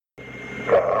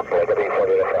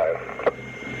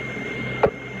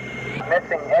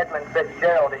missing Edmund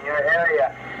Fitzgerald in your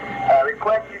area.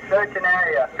 Request you search an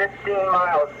area 15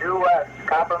 miles due west,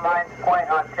 Copper Mines Point,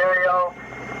 Ontario,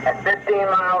 and 15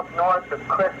 miles north of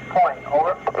Cliff Point.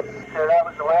 Over. So that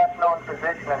was the last known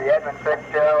position of the Edmund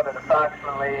Fitzgerald at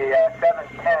approximately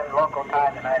 7:10 local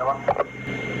time tonight. Over.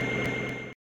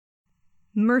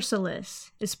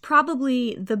 Merciless is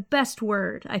probably the best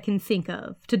word I can think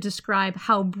of to describe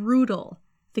how brutal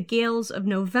the gales of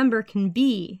November can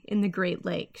be in the Great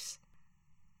Lakes.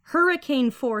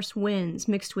 Hurricane-force winds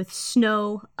mixed with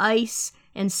snow, ice,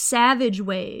 and savage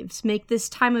waves make this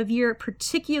time of year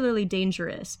particularly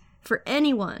dangerous for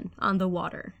anyone on the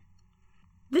water.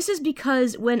 This is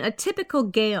because when a typical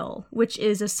gale, which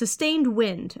is a sustained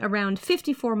wind around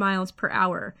 54 miles per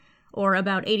hour, or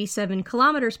about 87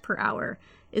 kilometers per hour,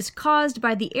 is caused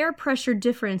by the air pressure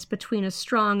difference between a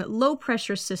strong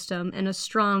low-pressure system and a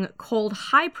strong cold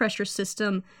high-pressure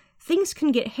system, things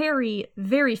can get hairy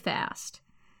very fast.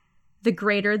 The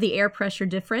greater the air pressure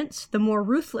difference, the more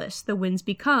ruthless the winds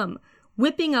become,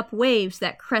 whipping up waves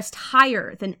that crest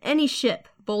higher than any ship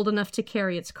bold enough to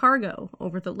carry its cargo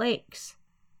over the lakes.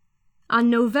 On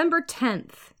November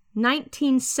 10th,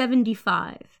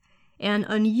 1975, an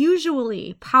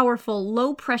unusually powerful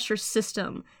low-pressure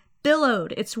system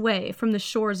billowed its way from the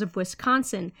shores of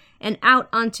Wisconsin and out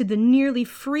onto the nearly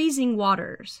freezing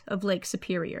waters of Lake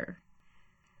Superior.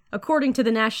 According to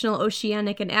the National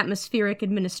Oceanic and Atmospheric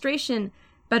Administration,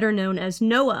 better known as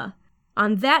NOAA,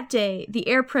 on that day the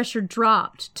air pressure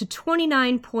dropped to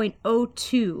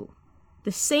 29.02,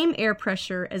 the same air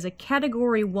pressure as a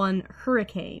Category 1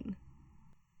 hurricane.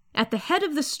 At the head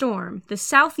of the storm, the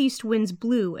southeast winds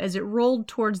blew as it rolled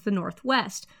towards the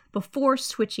northwest before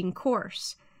switching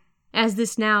course. As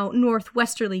this now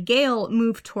northwesterly gale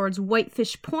moved towards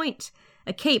Whitefish Point,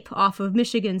 a cape off of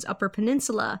Michigan's Upper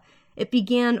Peninsula, it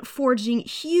began forging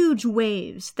huge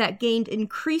waves that gained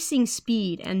increasing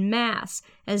speed and mass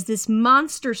as this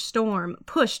monster storm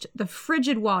pushed the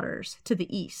frigid waters to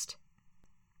the east.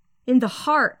 In the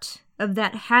heart of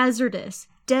that hazardous,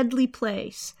 deadly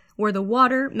place, where the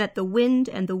water met the wind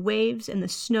and the waves and the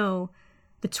snow,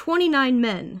 the 29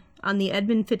 men on the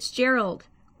Edmund Fitzgerald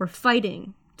were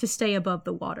fighting to stay above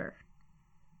the water.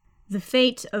 The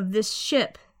fate of this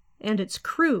ship and its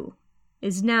crew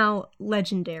is now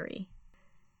legendary.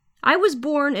 I was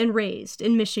born and raised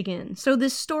in Michigan, so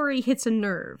this story hits a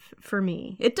nerve for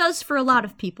me. It does for a lot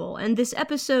of people, and this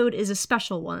episode is a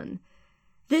special one.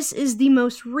 This is the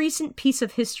most recent piece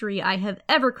of history I have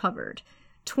ever covered.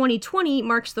 2020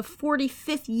 marks the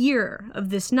 45th year of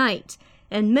this night,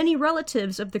 and many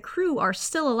relatives of the crew are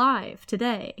still alive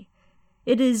today.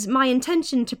 It is my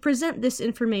intention to present this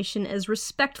information as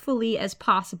respectfully as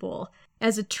possible,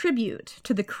 as a tribute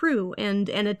to the crew and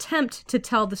an attempt to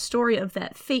tell the story of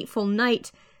that fateful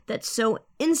night that so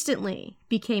instantly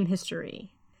became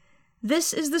history.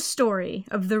 This is the story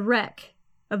of the wreck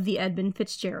of the Edmund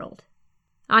Fitzgerald.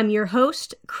 I'm your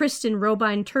host, Kristen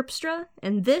Robine Terpstra,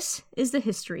 and this is the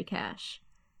History Cache.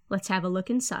 Let's have a look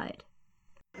inside.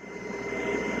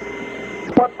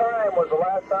 What time was the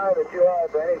last time that you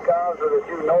had any cause or that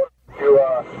you noticed you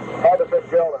had the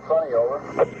Fitzgerald in front of you, over?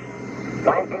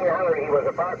 1900, he was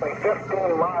approximately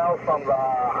 15 miles from the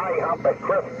high hump at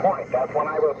Cliff Point. That's when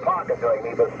I was talking to him.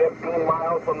 He was 15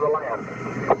 miles from the land.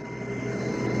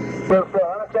 So, I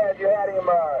understand you had him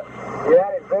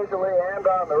visually and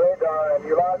on the radar, and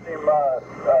you lost him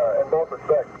in both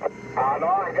respects. No,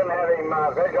 I didn't have him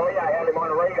visually. I had him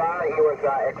on radar. He was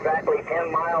exactly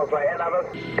 10 miles ahead of us.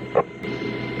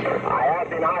 I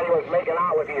asked him how he was making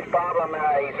out with his problem.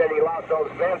 He said he lost those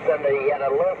vents and he had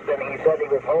a lift, and he said he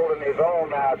was holding his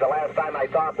own. The last time I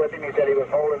talked with him, he said he was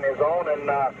holding his own, and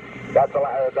that's the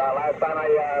last time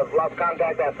I lost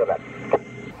contact after that.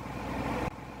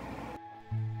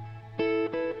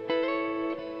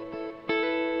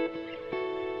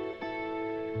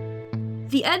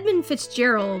 The Edmund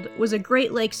Fitzgerald was a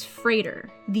Great Lakes freighter.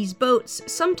 These boats,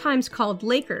 sometimes called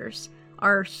Lakers,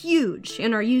 are huge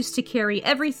and are used to carry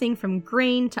everything from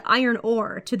grain to iron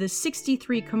ore to the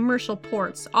 63 commercial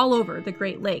ports all over the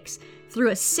Great Lakes through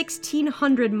a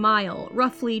 1,600-mile,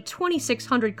 roughly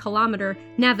 2,600-kilometer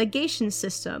navigation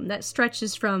system that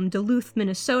stretches from Duluth,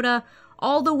 Minnesota,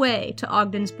 all the way to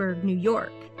Ogdensburg, New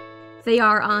York. They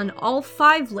are on all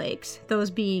 5 lakes,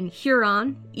 those being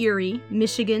Huron, Erie,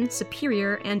 Michigan,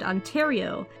 Superior, and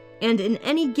Ontario, and in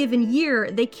any given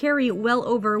year, they carry well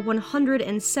over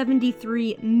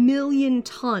 173 million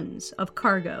tons of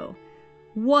cargo.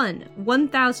 One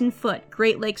 1,000-foot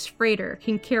Great Lakes freighter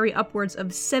can carry upwards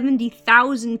of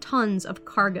 70,000 tons of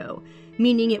cargo,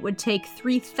 meaning it would take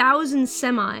 3,000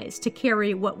 semis to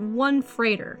carry what one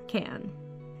freighter can.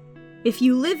 If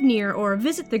you live near or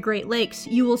visit the Great Lakes,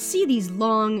 you will see these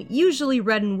long, usually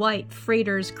red and white,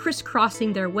 freighters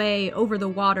crisscrossing their way over the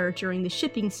water during the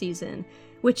shipping season,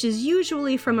 which is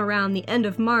usually from around the end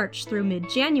of March through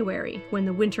mid-January, when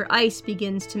the winter ice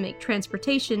begins to make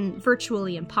transportation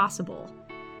virtually impossible.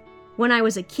 When I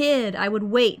was a kid, I would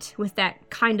wait with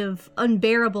that kind of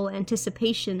unbearable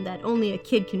anticipation that only a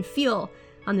kid can feel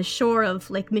on the shore of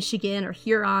Lake Michigan or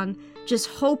Huron, just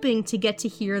hoping to get to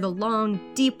hear the long,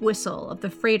 deep whistle of the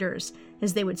freighters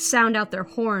as they would sound out their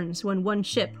horns when one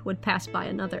ship would pass by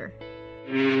another.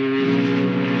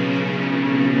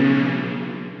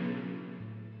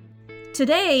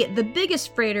 Today, the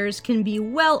biggest freighters can be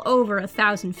well over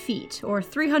 1,000 feet, or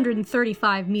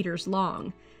 335 meters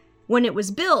long. When it was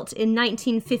built in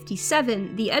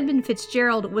 1957, the Edmund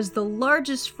Fitzgerald was the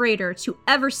largest freighter to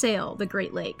ever sail the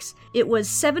Great Lakes. It was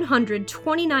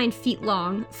 729 feet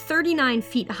long, 39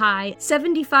 feet high,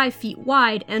 75 feet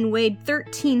wide, and weighed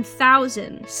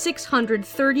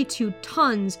 13,632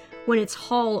 tons when its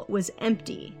hull was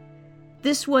empty.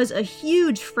 This was a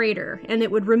huge freighter, and it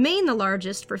would remain the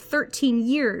largest for 13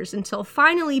 years until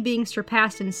finally being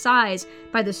surpassed in size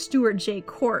by the Stuart J.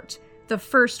 Court, the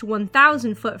first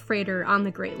 1,000-foot freighter on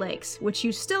the Great Lakes, which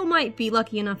you still might be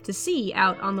lucky enough to see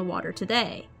out on the water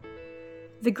today.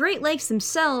 The Great Lakes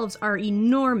themselves are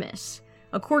enormous.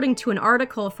 According to an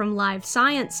article from Live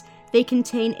Science, they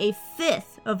contain a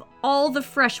fifth of all the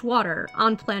fresh water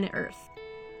on planet Earth.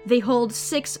 They hold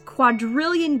 6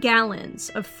 quadrillion gallons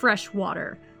of fresh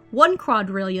water. 1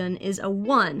 quadrillion is a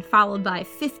 1 followed by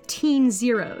 15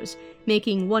 zeros,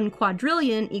 making 1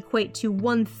 quadrillion equate to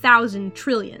 1,000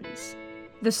 trillions.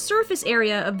 The surface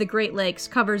area of the Great Lakes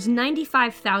covers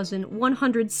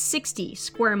 95,160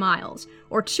 square miles,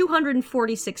 or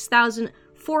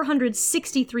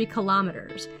 246,463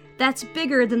 kilometers. That's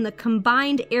bigger than the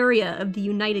combined area of the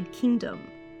United Kingdom.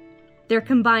 Their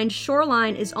combined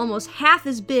shoreline is almost half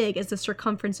as big as the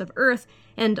circumference of Earth,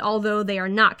 and although they are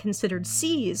not considered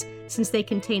seas, since they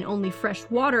contain only fresh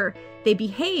water, they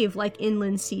behave like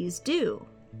inland seas do.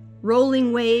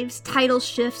 Rolling waves, tidal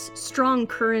shifts, strong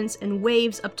currents, and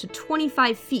waves up to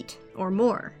 25 feet or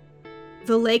more.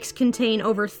 The lakes contain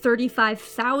over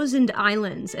 35,000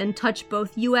 islands and touch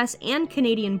both US and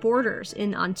Canadian borders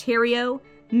in Ontario,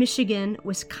 Michigan,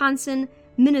 Wisconsin,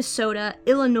 Minnesota,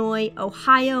 Illinois,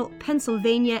 Ohio,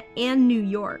 Pennsylvania, and New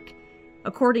York.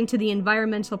 According to the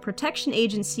Environmental Protection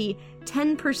Agency,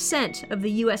 10% of the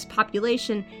US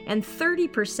population and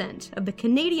 30% of the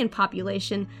Canadian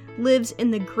population lives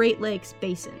in the Great Lakes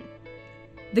Basin.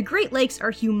 The Great Lakes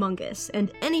are humongous,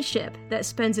 and any ship that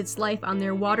spends its life on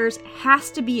their waters has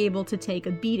to be able to take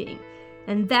a beating,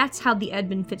 and that's how the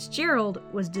Edmund Fitzgerald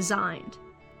was designed.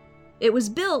 It was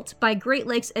built by Great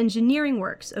Lakes Engineering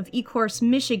Works of Ecorse,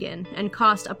 Michigan, and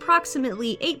cost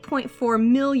approximately $8.4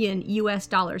 million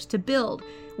to build,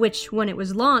 which, when it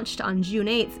was launched on June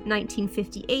 8,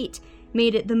 1958,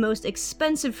 made it the most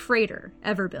expensive freighter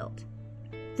ever built.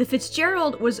 The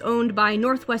Fitzgerald was owned by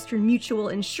Northwestern Mutual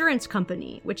Insurance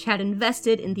Company, which had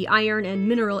invested in the iron and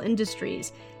mineral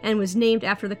industries, and was named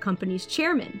after the company's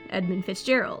chairman, Edmund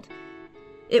Fitzgerald.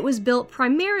 It was built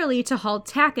primarily to haul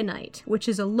taconite, which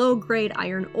is a low-grade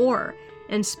iron ore,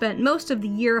 and spent most of the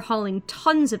year hauling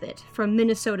tons of it from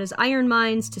Minnesota's iron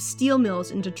mines to steel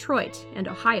mills in Detroit and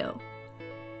Ohio.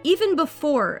 Even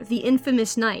before the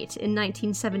infamous night in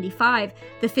 1975,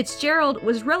 the Fitzgerald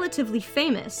was relatively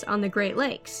famous on the Great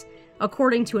Lakes.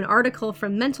 According to an article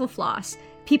from Mental Floss,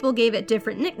 people gave it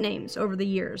different nicknames over the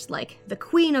years, like the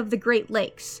Queen of the Great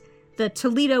Lakes, the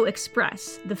Toledo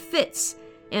Express, the Fitz,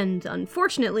 and,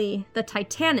 unfortunately, the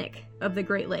Titanic of the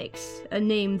Great Lakes, a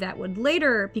name that would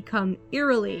later become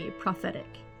eerily prophetic.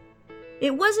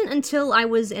 It wasn't until I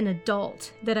was an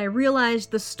adult that I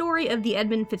realized the story of the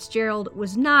Edmund Fitzgerald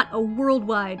was not a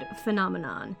worldwide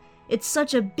phenomenon. It's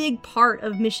such a big part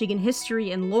of Michigan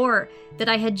history and lore that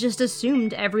I had just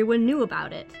assumed everyone knew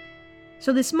about it.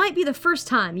 So this might be the first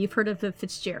time you've heard of the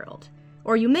Fitzgerald,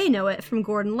 or you may know it from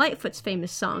Gordon Lightfoot's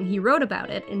famous song he wrote about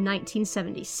it in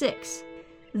 1976.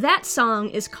 That song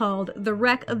is called The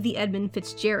Wreck of the Edmund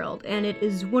Fitzgerald, and it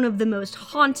is one of the most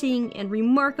haunting and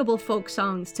remarkable folk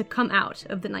songs to come out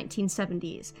of the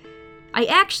 1970s. I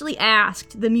actually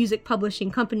asked the music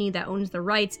publishing company that owns the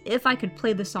rights if I could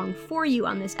play the song for you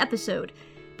on this episode,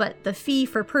 but the fee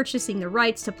for purchasing the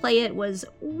rights to play it was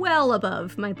well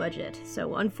above my budget,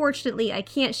 so unfortunately I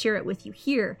can't share it with you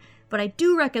here, but I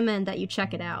do recommend that you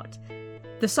check it out.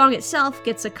 The song itself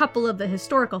gets a couple of the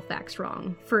historical facts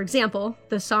wrong. For example,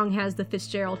 the song has the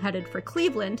Fitzgerald headed for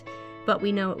Cleveland, but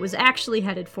we know it was actually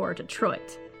headed for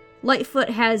Detroit. Lightfoot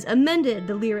has amended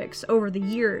the lyrics over the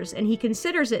years, and he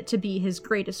considers it to be his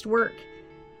greatest work.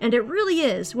 And it really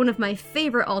is one of my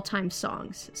favorite all-time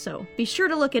songs, so be sure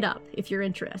to look it up if you're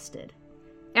interested.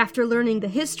 After learning the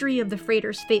history of the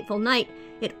freighter's fateful night,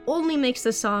 it only makes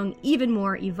the song even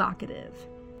more evocative.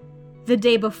 The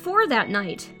day before that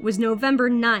night was November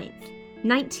 9th,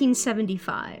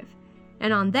 1975,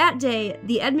 and on that day,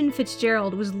 the Edmund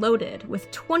Fitzgerald was loaded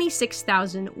with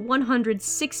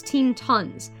 26,116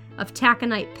 tons of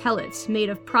taconite pellets made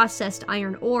of processed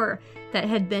iron ore that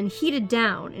had been heated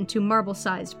down into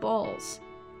marble-sized balls.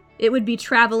 It would be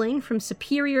traveling from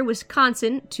Superior,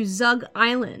 Wisconsin to Zug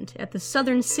Island at the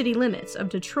southern city limits of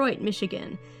Detroit,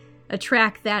 Michigan, a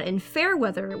track that in fair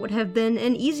weather would have been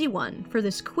an easy one for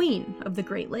this queen of the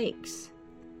Great Lakes.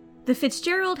 The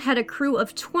Fitzgerald had a crew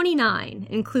of 29,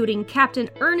 including Captain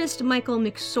Ernest Michael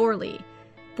McSorley.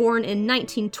 Born in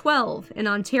 1912 in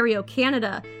Ontario,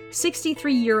 Canada,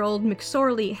 63-year-old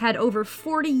McSorley had over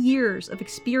 40 years of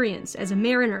experience as a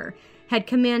mariner, had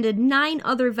commanded 9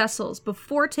 other vessels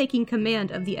before taking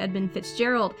command of the Edmund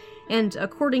Fitzgerald, and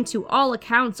according to all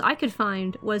accounts I could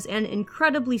find, was an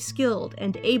incredibly skilled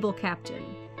and able captain.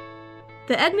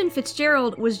 The Edmund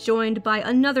Fitzgerald was joined by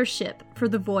another ship for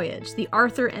the voyage, the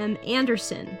Arthur M.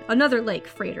 Anderson, another lake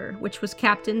freighter, which was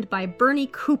captained by Bernie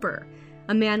Cooper,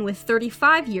 a man with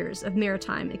 35 years of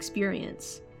maritime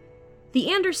experience.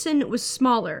 The Anderson was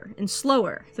smaller and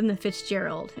slower than the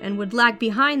Fitzgerald and would lag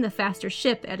behind the faster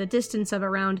ship at a distance of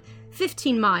around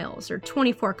 15 miles or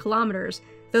 24 kilometers,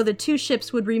 though the two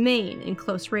ships would remain in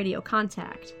close radio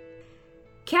contact.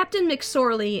 Captain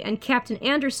McSorley and Captain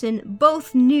Anderson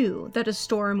both knew that a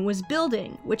storm was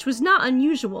building, which was not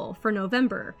unusual for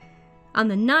November. On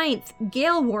the 9th,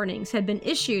 gale warnings had been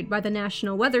issued by the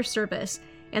National Weather Service,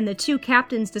 and the two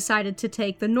captains decided to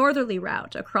take the northerly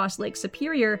route across Lake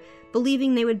Superior,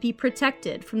 believing they would be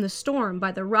protected from the storm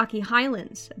by the rocky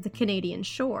highlands of the Canadian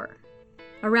shore.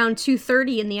 Around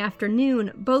 2:30 in the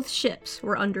afternoon, both ships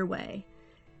were underway.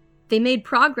 They made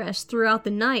progress throughout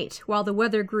the night while the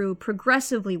weather grew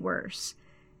progressively worse.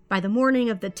 By the morning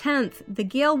of the 10th, the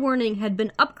gale warning had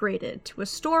been upgraded to a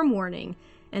storm warning,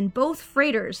 and both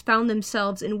freighters found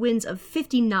themselves in winds of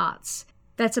 50 knots.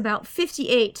 That's about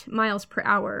 58 miles per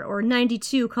hour, or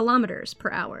 92 kilometers per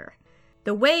hour.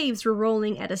 The waves were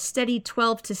rolling at a steady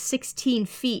 12 to 16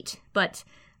 feet, but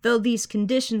though these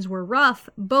conditions were rough,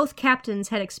 both captains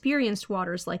had experienced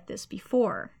waters like this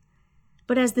before.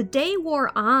 But as the day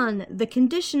wore on, the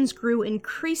conditions grew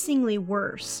increasingly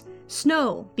worse.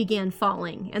 Snow began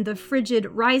falling, and the frigid,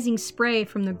 rising spray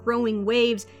from the growing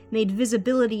waves made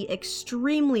visibility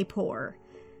extremely poor.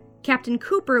 Captain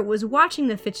Cooper was watching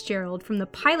the Fitzgerald from the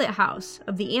pilot house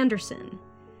of the Anderson.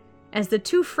 As the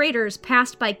two freighters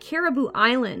passed by Caribou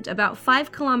Island, about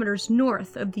 5 kilometers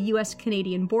north of the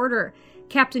U.S.-Canadian border,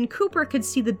 Captain Cooper could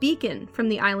see the beacon from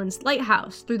the island's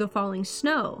lighthouse through the falling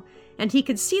snow, and he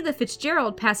could see the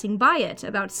Fitzgerald passing by it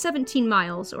about 17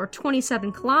 miles or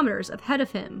 27 kilometers ahead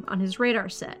of him on his radar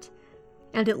set.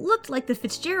 And it looked like the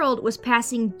Fitzgerald was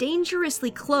passing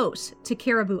dangerously close to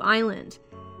Caribou Island.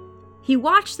 He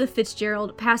watched the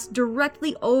Fitzgerald pass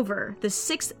directly over the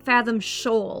 6-fathom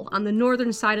shoal on the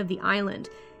northern side of the island.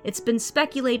 It's been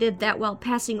speculated that while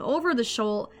passing over the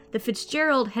shoal, the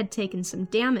Fitzgerald had taken some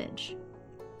damage.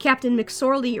 Captain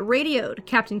McSorley radioed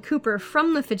Captain Cooper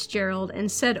from the Fitzgerald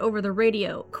and said over the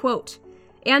radio, quote,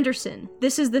 "Anderson,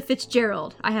 this is the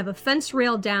Fitzgerald. I have a fence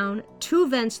rail down, 2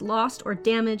 vents lost or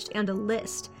damaged, and a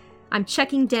list. I'm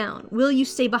checking down. Will you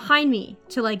stay behind me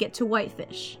till I get to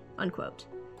Whitefish?" Unquote.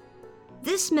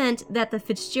 This meant that the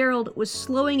Fitzgerald was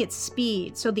slowing its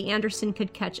speed so the Anderson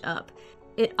could catch up.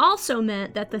 It also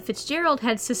meant that the Fitzgerald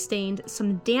had sustained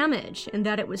some damage and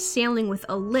that it was sailing with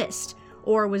a list,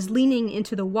 or was leaning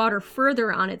into the water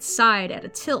further on its side at a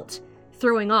tilt,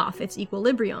 throwing off its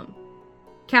equilibrium.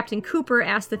 Captain Cooper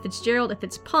asked the Fitzgerald if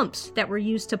its pumps that were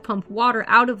used to pump water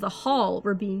out of the hull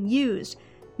were being used.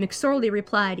 McSorley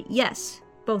replied, yes,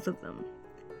 both of them.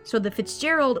 So the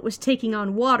Fitzgerald was taking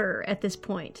on water at this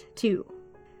point, too.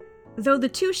 Though the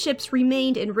two ships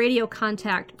remained in radio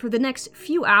contact for the next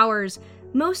few hours,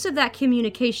 most of that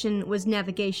communication was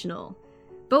navigational.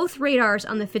 Both radars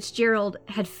on the Fitzgerald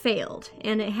had failed,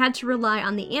 and it had to rely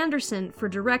on the Anderson for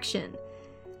direction.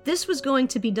 This was going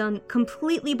to be done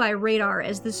completely by radar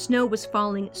as the snow was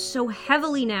falling so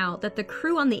heavily now that the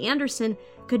crew on the Anderson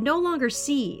could no longer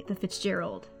see the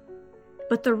Fitzgerald.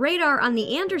 But the radar on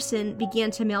the Anderson began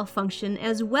to malfunction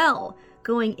as well,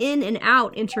 going in and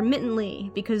out intermittently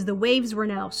because the waves were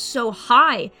now so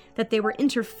high that they were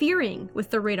interfering with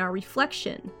the radar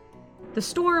reflection. The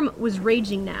storm was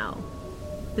raging now.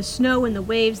 The snow and the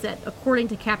waves that, according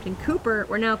to Captain Cooper,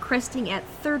 were now cresting at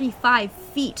 35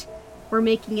 feet were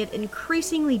making it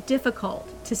increasingly difficult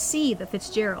to see the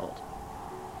Fitzgerald.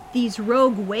 These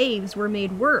rogue waves were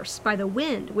made worse by the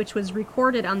wind, which was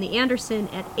recorded on the Anderson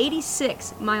at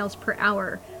 86 miles per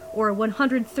hour, or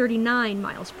 139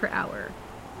 miles per hour.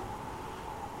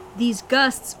 These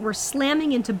gusts were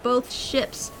slamming into both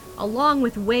ships, along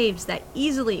with waves that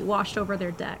easily washed over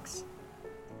their decks.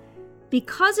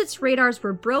 Because its radars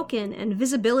were broken and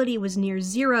visibility was near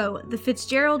zero, the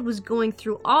Fitzgerald was going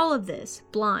through all of this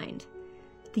blind.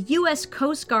 The U.S.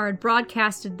 Coast Guard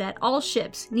broadcasted that all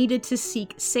ships needed to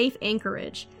seek safe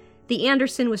anchorage. The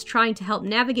Anderson was trying to help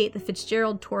navigate the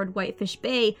Fitzgerald toward Whitefish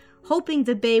Bay, hoping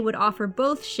the bay would offer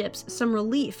both ships some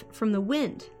relief from the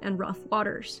wind and rough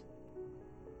waters.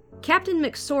 Captain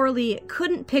McSorley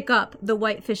couldn't pick up the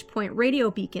Whitefish Point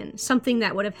radio beacon, something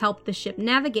that would have helped the ship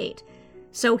navigate,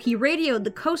 so he radioed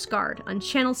the Coast Guard on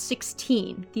Channel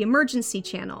 16, the emergency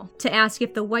channel, to ask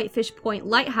if the Whitefish Point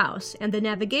lighthouse and the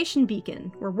navigation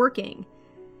beacon were working.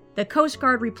 The Coast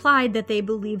Guard replied that they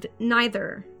believed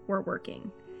neither were working.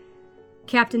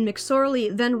 Captain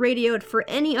McSorley then radioed for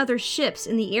any other ships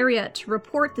in the area to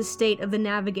report the state of the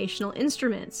navigational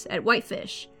instruments at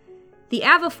Whitefish. The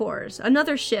Avafors,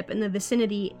 another ship in the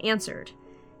vicinity, answered.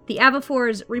 The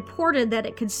Avafors reported that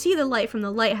it could see the light from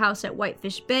the lighthouse at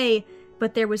Whitefish Bay,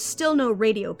 but there was still no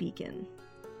radio beacon.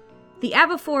 The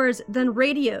Avafors then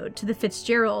radioed to the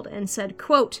Fitzgerald and said,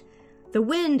 quote, "The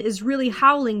wind is really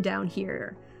howling down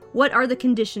here. What are the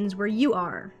conditions where you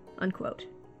are?" unquote.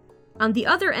 On the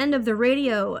other end of the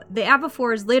radio, the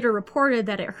Avafors later reported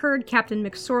that it heard Captain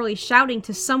McSorley shouting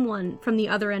to someone from the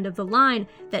other end of the line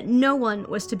that no one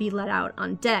was to be let out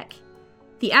on deck.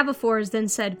 The Avafors then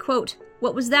said, quote,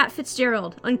 "What was that,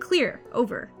 Fitzgerald? Unclear.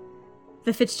 Over."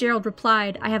 The Fitzgerald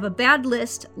replied, "I have a bad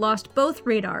list, lost both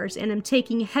radars, and am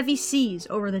taking heavy seas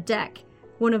over the deck.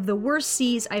 One of the worst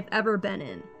seas I've ever been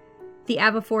in." The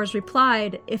Avafors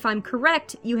replied, "If I'm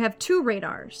correct, you have 2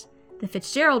 radars." The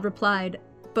Fitzgerald replied,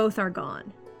 "Both are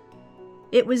gone."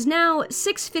 It was now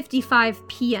 6:55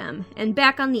 p.m., and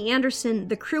back on the Anderson,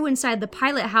 the crew inside the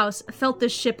pilot house felt the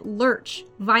ship lurch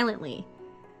violently.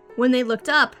 When they looked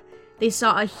up, they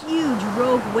saw a huge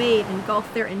rogue wave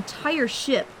engulf their entire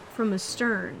ship from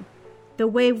astern. The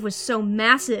wave was so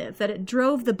massive that it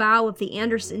drove the bow of the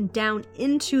Anderson down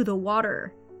into the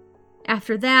water.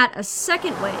 After that, a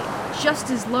second wave,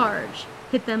 just as large,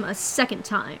 hit them a second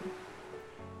time.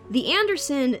 The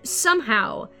Anderson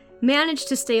somehow managed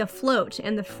to stay afloat,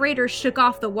 and the freighter shook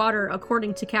off the water,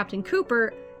 according to Captain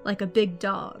Cooper, like a big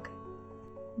dog.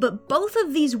 But both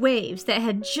of these waves that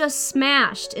had just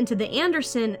smashed into the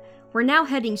Anderson were now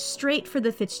heading straight for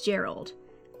the Fitzgerald.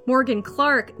 Morgan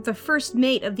Clark, the first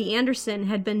mate of the Anderson,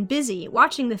 had been busy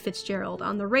watching the Fitzgerald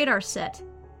on the radar set,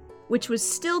 which was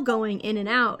still going in and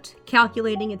out,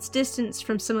 calculating its distance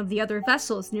from some of the other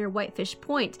vessels near Whitefish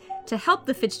Point to help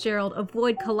the Fitzgerald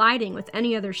avoid colliding with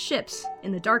any other ships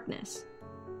in the darkness.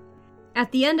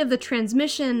 At the end of the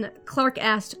transmission, Clark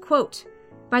asked, quote,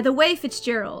 "By the way,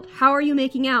 Fitzgerald, how are you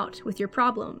making out with your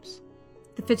problems?"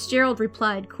 The Fitzgerald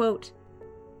replied, quote,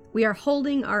 "We are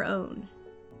holding our own."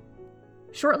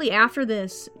 Shortly after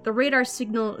this, the radar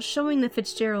signal showing the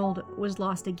Fitzgerald was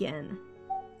lost again.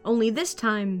 Only this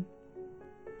time,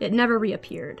 it never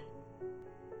reappeared.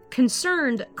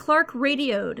 Concerned, Clark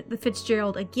radioed the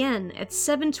Fitzgerald again at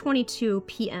 7:22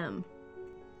 p.m.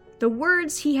 The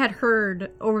words he had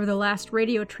heard over the last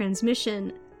radio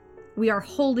transmission, "We are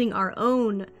holding our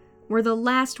own," were the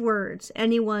last words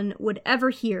anyone would ever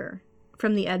hear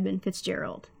from the Edmund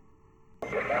Fitzgerald.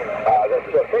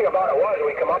 The thing about it was,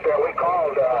 we come up there, we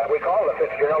called the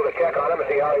Fitzgerald to check on him and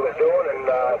see how he was doing, and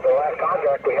the last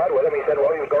contact we had with him, he said,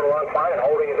 well, he was going along fine and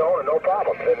holding his own and no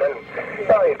problems. And then,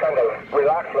 he kind of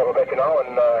relaxed a little bit, and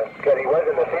said he was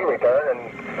in the sea return,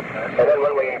 and then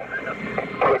when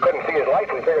we couldn't see his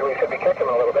lights, we figured we should be kicking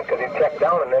him a little bit because he'd checked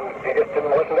down, and then he just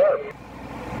didn't listen there.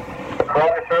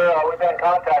 Roger, sir. We've been in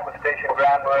contact with Station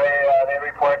Grand Marais. They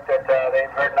report that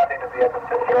they've heard nothing of the Edmund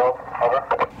Fitzgerald.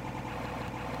 Over.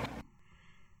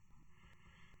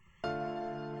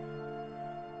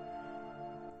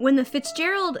 When the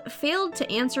Fitzgerald failed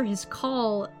to answer his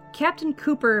call, Captain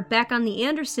Cooper, back on the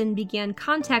Anderson, began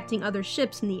contacting other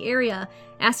ships in the area,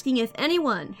 asking if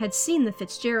anyone had seen the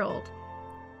Fitzgerald.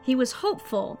 He was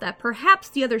hopeful that perhaps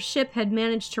the other ship had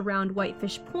managed to round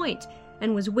Whitefish Point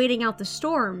and was waiting out the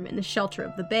storm in the shelter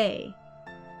of the bay.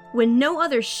 When no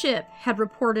other ship had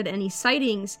reported any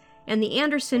sightings, and the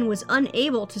Anderson was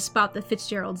unable to spot the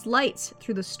Fitzgerald's lights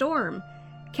through the storm,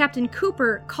 Captain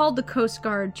Cooper called the Coast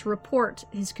Guard to report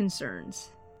his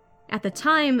concerns. At the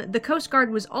time, the Coast Guard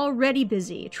was already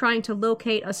busy trying to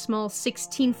locate a small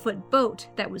 16-foot boat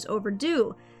that was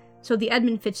overdue, so the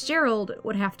Edmund Fitzgerald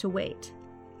would have to wait.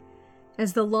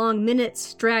 As the long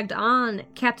minutes dragged on,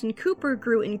 Captain Cooper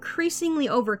grew increasingly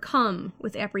overcome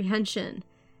with apprehension.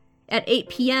 At 8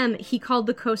 p.m., he called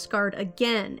the Coast Guard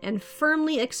again and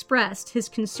firmly expressed his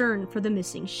concern for the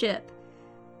missing ship.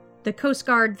 The Coast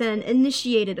Guard then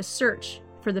initiated a search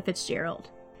for the Fitzgerald.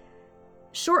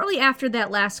 Shortly after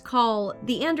that last call,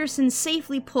 the Anderson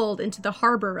safely pulled into the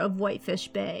harbor of Whitefish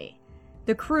Bay.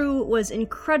 The crew was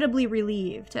incredibly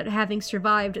relieved at having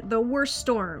survived the worst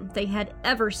storm they had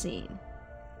ever seen.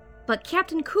 But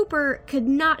Captain Cooper could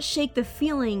not shake the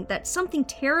feeling that something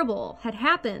terrible had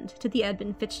happened to the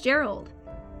Edmund Fitzgerald.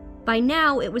 By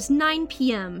now, it was 9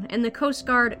 p.m., and the Coast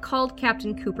Guard called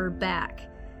Captain Cooper back.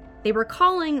 They were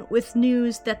calling with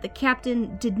news that the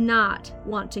captain did not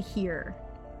want to hear.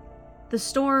 The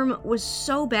storm was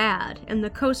so bad, and the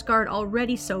Coast Guard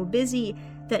already so busy,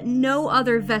 that no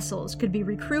other vessels could be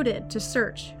recruited to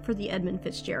search for the Edmund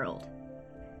Fitzgerald.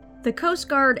 The Coast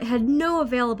Guard had no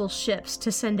available ships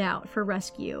to send out for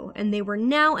rescue, and they were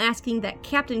now asking that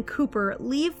Captain Cooper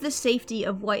leave the safety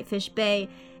of Whitefish Bay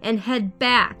and head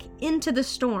back into the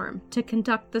storm to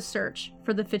conduct the search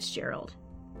for the Fitzgerald.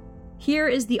 Here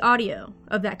is the audio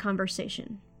of that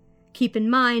conversation. Keep in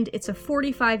mind, it's a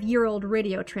 45-year-old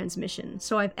radio transmission,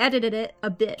 so I've edited it a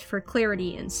bit for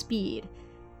clarity and speed.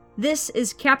 This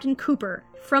is Captain Cooper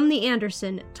from the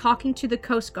Anderson talking to the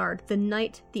Coast Guard the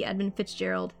night the Edmund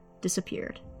Fitzgerald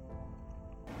disappeared.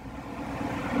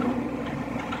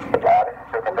 This is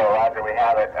Super Bill Roger, we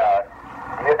have it.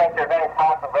 Do you think there's any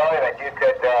possibility that you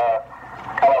could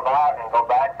come about and go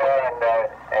back there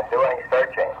and do any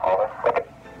searching? Over.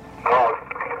 Oh,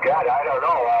 God, I don't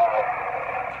know.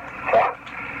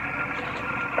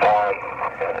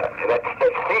 The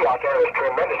sea out there is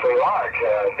tremendously large.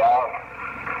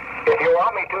 If you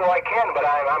want me to, I can, but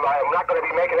I'm not going to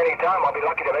be making any time. I'll be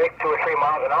lucky to make 2 or 3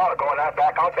 miles an hour going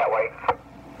back out that way.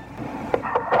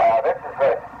 This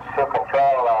is Ship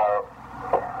Control,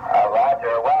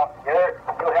 Roger. Well, you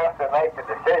have to make the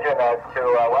decision as to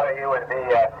whether you would be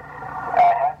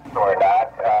happy or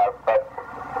not, but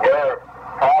you're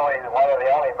probably one of the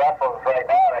only vessels right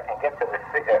now that can get to the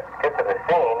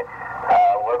scene.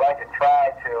 We're going to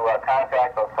try to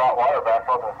contact those saltwater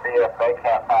vessels and see if they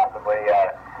can't possibly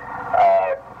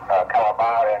come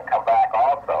about and come back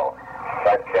also.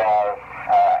 But I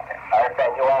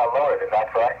understand you are lured, is that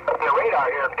correct? The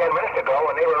radar here 10 minutes ago,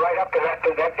 and they were right up to that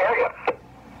area.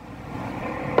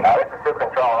 This is Super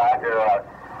Control, Roger.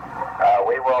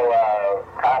 We will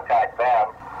contact them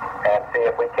and see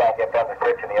if we can't get them to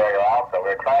search in the area also.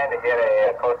 We're trying to get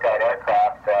a Coast Guard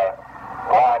aircraft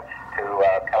launch to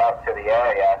come up to the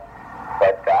area,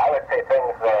 but I would say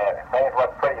things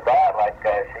look pretty bad, like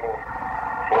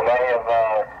she may have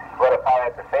split apart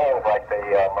at the seams like the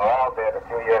Morale did a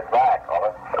few years back.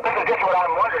 This is just what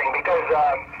I'm wondering, because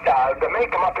the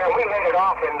mate come up here, we laid it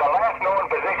off, and the last known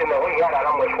position that we had on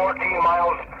them was 14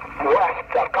 miles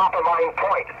west of Copper Mine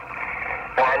Point.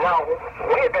 And now,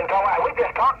 we had been told, we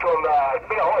just talked to him, about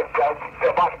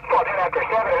 10 after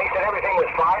 7, and he said everything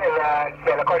was fine,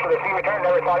 and of course, when the sea returned,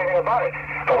 never thought anything about it.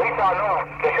 But we saw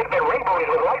there should have been ring buoys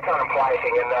with lights on them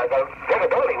flashing, and the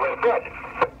visibility was good.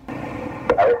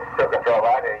 This is Super Control,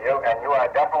 Roger. You are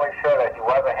definitely sure that he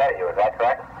was ahead of you, is that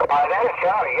correct? That is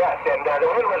Charlie, yes, and the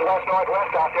wind was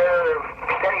west-northwest out there,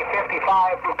 steady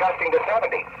 55, gusting to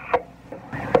 70.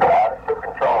 Super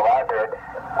Control, Roger.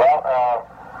 Well,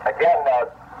 again,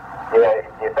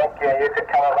 you think you could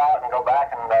come about and go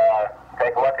back and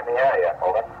take a look in the area?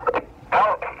 Over.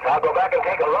 I'll go back and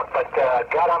take a look, but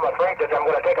God, I'm afraid that I'm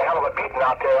going to take a hell of a beating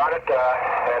out there on it.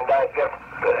 And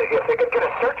if they could get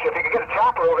a search, if you could get a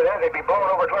chopper over there, they'd be blowing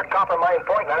over toward Copper Mine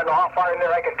Point, and I don't know how far in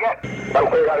there I could get. I'm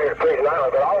clear out here to Freezing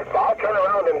Island, but I'll turn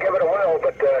around and give it a whirl,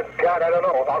 but God, I don't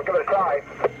know. I'll give it a try.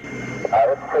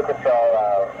 This is Super Control,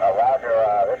 Roger.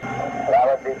 That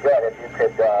would be good if you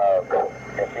could turn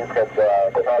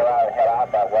around and head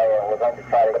out that way, and we're going to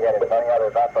try to get as many other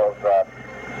vessels that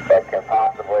can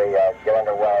possibly get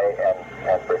underway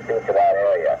and proceed to that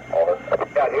area. Over.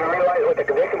 Do you realize what the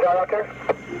conditions are out there?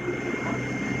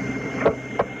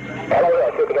 Hello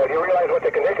there, Super Control. Do you realize what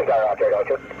the conditions are out there, don't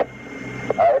you?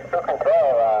 It's Super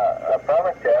Control,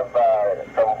 affirmative.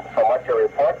 From what your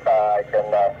reports are, I can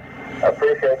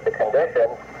appreciate the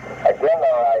conditions. Again,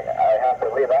 though, I have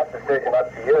to leave that decision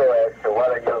up to you as to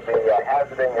whether you'll be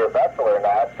hazarding your vessel or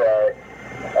not.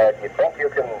 If you think you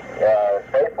can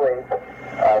safely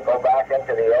go back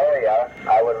into the area,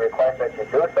 I would request that you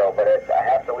do so, but I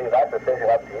have to leave that decision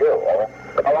up to you. Well,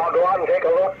 I'll go out and take a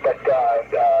look, but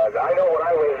I know when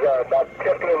I was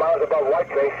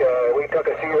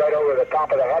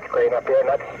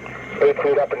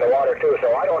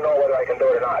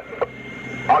not.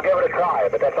 I'll give it a try,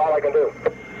 but that's all I can do.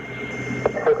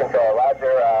 Crew Control,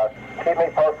 Roger. Keep me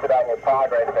posted on your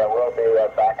progress, and we'll be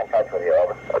back in touch with you.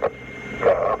 Over.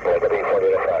 Okay, good evening,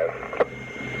 40 to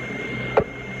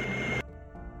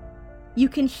 5. You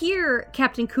can hear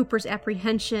Captain Cooper's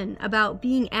apprehension about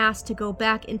being asked to go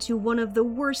back into one of the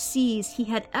worst seas he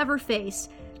had ever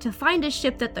faced to find a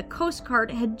ship that the Coast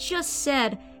Guard had just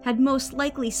said had most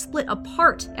likely split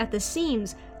apart at the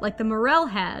seams like the Morel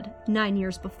had 9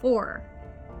 years before.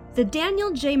 The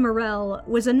Daniel J. Morel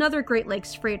was another Great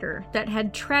Lakes freighter that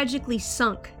had tragically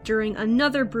sunk during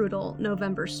another brutal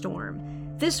November storm,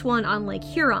 this one on Lake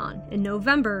Huron in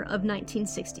November of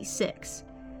 1966.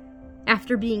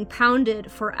 After being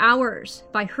pounded for hours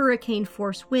by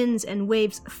hurricane-force winds and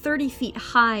waves 30 feet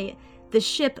high, the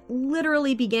ship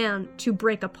literally began to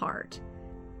break apart.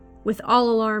 With all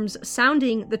alarms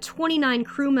sounding, the 29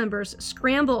 crew members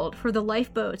scrambled for the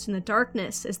lifeboats in the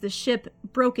darkness as the ship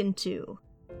broke in two.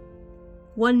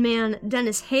 One man,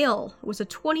 Dennis Hale, was a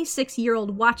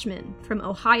 26-year-old watchman from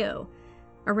Ohio.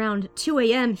 Around 2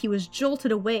 a.m., he was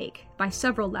jolted awake by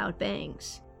several loud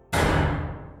bangs.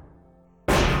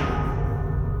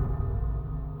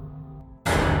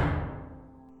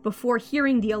 Before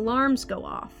hearing the alarms go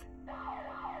off.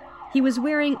 He was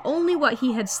wearing only what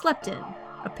he had slept in,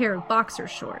 a pair of boxer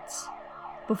shorts.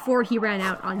 Before he ran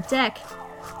out on deck,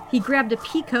 he grabbed a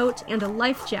pea coat and a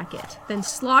life jacket, then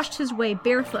sloshed his way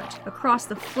barefoot across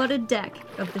the flooded deck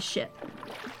of the ship.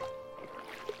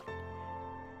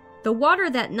 The water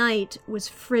that night was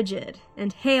frigid,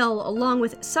 and Hale, along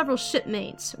with several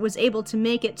shipmates, was able to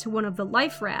make it to one of the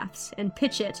life rafts and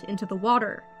pitch it into the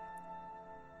water.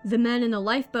 The men in the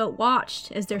lifeboat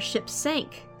watched as their ship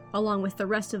sank, along with the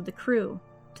rest of the crew,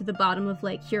 to the bottom of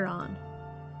Lake Huron.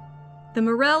 The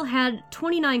Morel had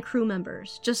 29 crew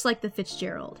members, just like the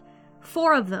Fitzgerald.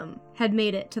 4 of them had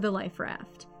made it to the life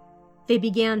raft. They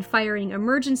began firing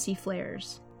emergency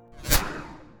flares.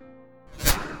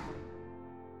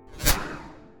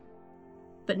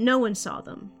 But no one saw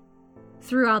them.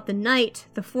 Throughout the night,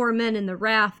 the 4 men in the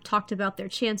raft talked about their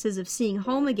chances of seeing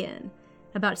home again,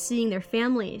 about seeing their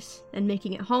families and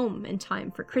making it home in time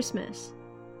for Christmas.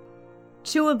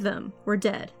 2 of them were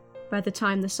dead by the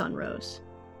time the sun rose.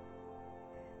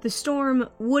 The storm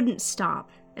wouldn't stop,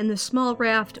 and the small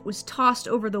raft was tossed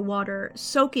over the water,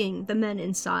 soaking the men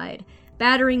inside,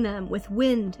 battering them with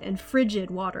wind and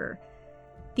frigid water.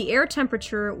 The air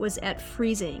temperature was at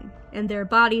freezing, and their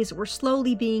bodies were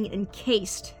slowly being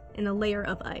encased in a layer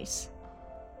of ice.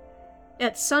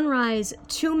 At sunrise,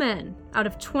 2 men out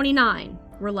of 29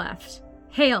 were left,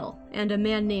 Hale and a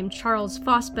man named Charles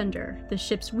Fossbender, the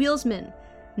ship's wheelsman,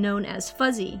 known as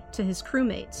Fuzzy to his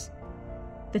crewmates.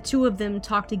 The 2 of them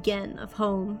talked again of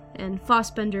home, and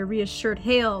Fossbender reassured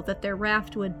Hale that their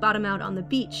raft would bottom out on the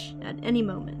beach at any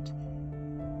moment.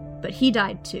 But he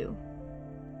died too.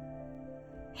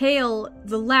 Hale,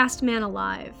 the last man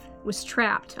alive, was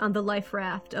trapped on the life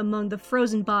raft among the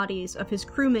frozen bodies of his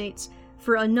crewmates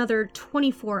for another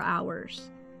 24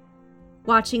 hours.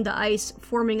 Watching the ice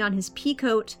forming on his pea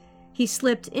coat, he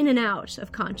slipped in and out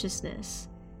of consciousness.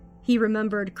 He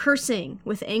remembered cursing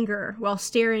with anger while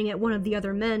staring at one of the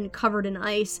other men covered in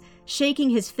ice,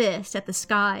 shaking his fist at the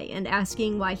sky and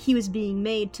asking why he was being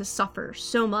made to suffer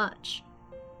so much.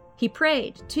 He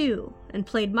prayed, too, and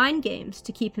played mind games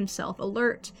to keep himself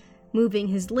alert, moving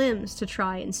his limbs to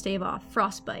try and stave off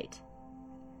frostbite.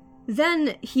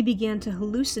 Then he began to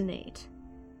hallucinate.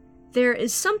 There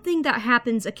is something that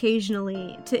happens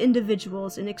occasionally to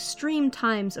individuals in extreme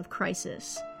times of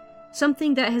crisis,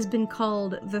 something that has been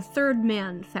called the third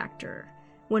man factor,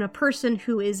 when a person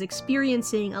who is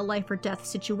experiencing a life or death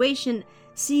situation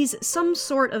sees some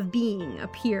sort of being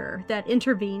appear that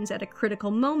intervenes at a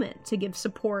critical moment to give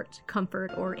support,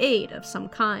 comfort, or aid of some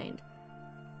kind.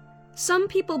 Some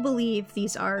people believe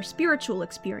these are spiritual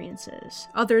experiences.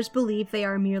 Others believe they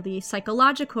are merely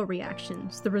psychological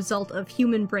reactions, the result of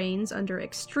human brains under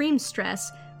extreme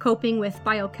stress coping with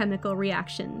biochemical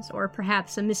reactions, or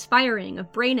perhaps a misfiring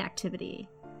of brain activity.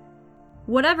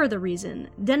 Whatever the reason,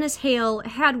 Dennis Hale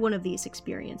had one of these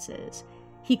experiences.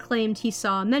 He claimed he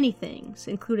saw many things,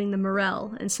 including the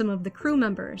Morel and some of the crew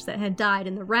members that had died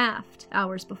in the raft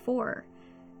hours before.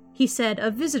 He said a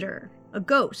visitor, a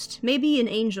ghost, maybe an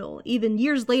angel. Even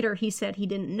years later he said he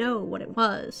didn't know what it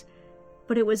was.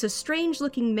 But it was a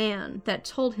strange-looking man that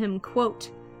told him, quote,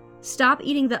 "Stop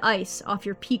eating the ice off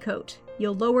your pea coat.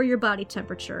 You'll lower your body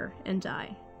temperature and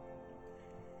die."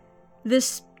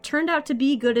 This turned out to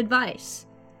be good advice.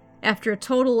 After a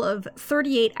total of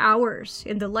 38 hours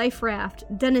in the life raft,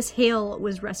 Dennis Hale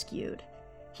was rescued.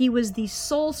 He was the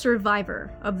sole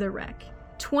survivor of the wreck,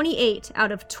 28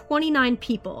 out of 29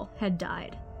 people had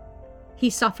died. He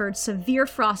suffered severe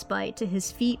frostbite to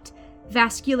his feet,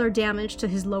 vascular damage to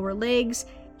his lower legs,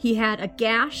 he had a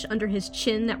gash under his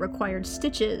chin that required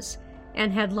stitches,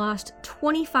 and had lost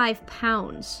 25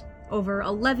 pounds, over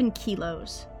 11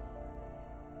 kilos.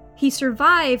 He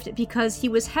survived because he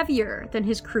was heavier than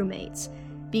his crewmates,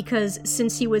 because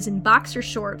since he was in boxer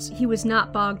shorts, he was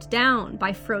not bogged down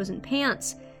by frozen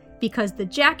pants, because the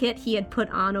jacket he had put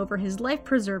on over his life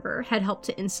preserver had helped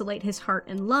to insulate his heart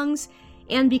and lungs,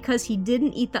 and because he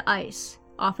didn't eat the ice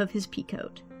off of his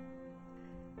peacoat.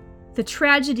 The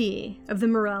tragedy of the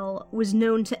Morel was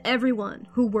known to everyone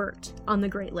who worked on the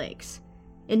Great Lakes.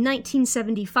 In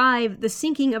 1975, the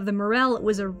sinking of the Morel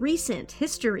was a recent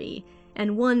history,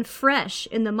 and one fresh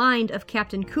in the mind of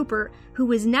Captain Cooper, who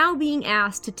was now being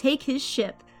asked to take his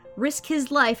ship, risk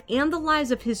his life and the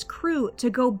lives of his crew to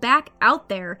go back out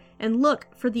there and look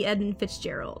for the Edmund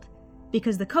Fitzgerald,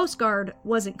 because the Coast Guard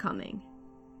wasn't coming.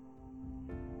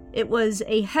 It was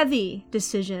a heavy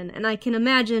decision, and I can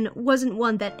imagine wasn't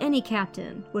one that any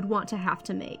captain would want to have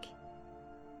to make.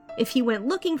 If he went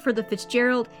looking for the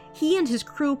Fitzgerald, he and his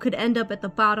crew could end up at the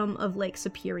bottom of Lake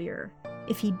Superior.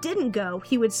 If he didn't go,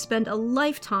 he would spend a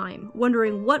lifetime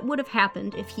wondering what would have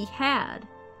happened if he had.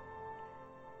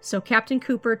 So Captain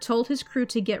Cooper told his crew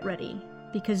to get ready,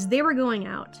 because they were going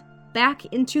out, back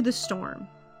into the storm,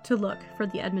 to look for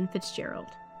the Edmund Fitzgerald.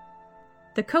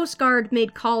 The Coast Guard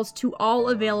made calls to all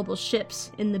available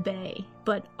ships in the bay,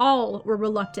 but all were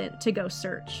reluctant to go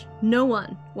search. No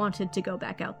one wanted to go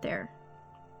back out there.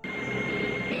 I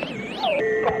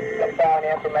found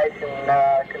information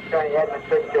concerning Edmund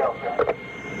Fitzgerald.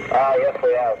 Yes,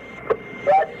 we have.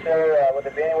 Roger, sir. Would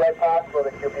there be any way possible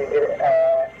that you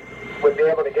would be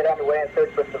able to get underway and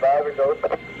search for survivors?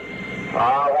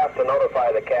 I'll have to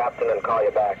notify the captain and call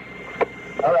you back.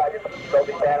 All right, so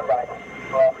be standing by.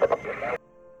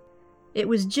 It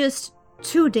was just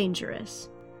too dangerous.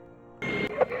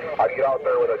 I'd get out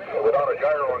there without a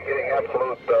gyro and getting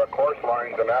absolute course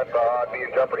lines, and I'd be in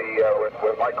jeopardy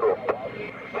with my crew.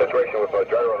 Situation with the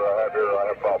gyro that I have here, I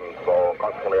have problems, so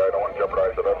consequently I don't want to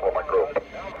jeopardize the vessel of my crew.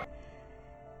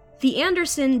 The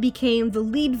Anderson became the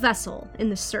lead vessel in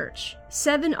the search.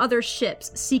 7 other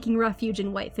ships seeking refuge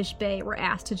in Whitefish Bay were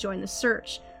asked to join the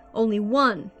search. Only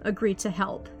one agreed to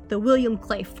help, the William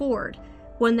Clay Ford,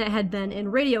 one that had been in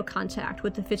radio contact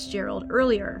with the Fitzgerald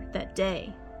earlier that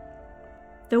day.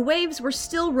 The waves were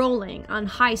still rolling on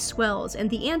high swells, and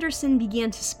the Anderson began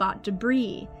to spot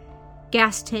debris.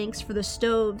 Gas tanks for the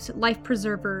stoves, life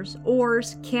preservers,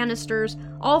 oars, canisters,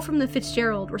 all from the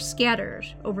Fitzgerald were scattered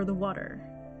over the water.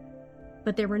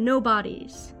 But there were no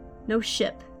bodies, no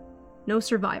ship, no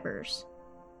survivors.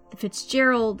 The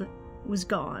Fitzgerald was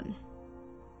gone.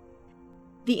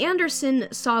 The Anderson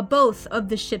saw both of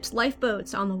the ship's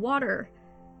lifeboats on the water,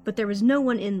 but there was no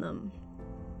one in them.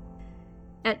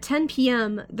 At 10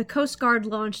 p.m., the Coast Guard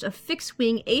launched a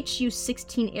fixed-wing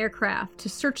HU-16 aircraft to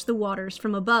search the waters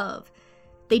from above.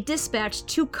 They dispatched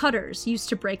 2 cutters used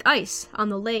to break ice on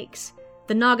the lakes,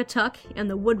 the Naugatuck and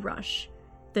the Woodrush.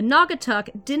 The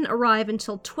Naugatuck didn't arrive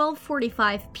until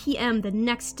 12:45 p.m. the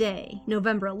next day,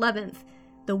 November 11th,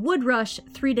 the Woodrush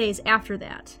 3 days after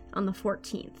that, on the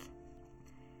 14th.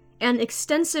 An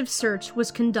extensive search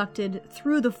was conducted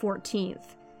through the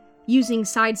 14th. Using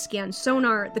side-scan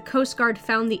sonar, the Coast Guard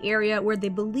found the area where they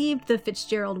believed the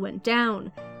Fitzgerald went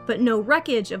down, but no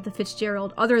wreckage of the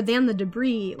Fitzgerald other than the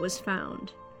debris was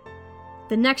found.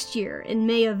 The next year, in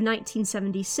May of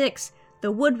 1976,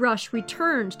 the Woodrush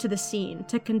returned to the scene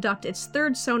to conduct its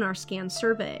 3rd sonar scan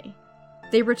survey.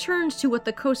 They returned to what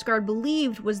the Coast Guard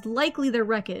believed was likely the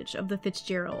wreckage of the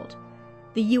Fitzgerald.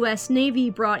 The U.S. Navy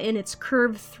brought in its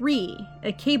Curve 3,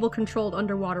 a cable-controlled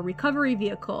underwater recovery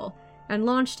vehicle, and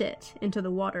launched it into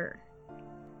the water.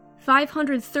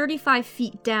 535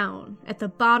 feet down, at the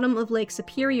bottom of Lake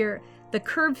Superior, the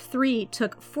Curve 3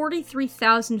 took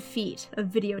 43,000 feet of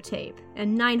videotape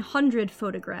and 900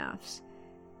 photographs.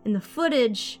 In the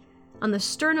footage, on the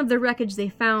stern of the wreckage they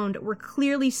found, were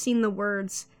clearly seen the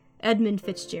words, Edmund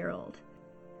Fitzgerald.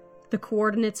 The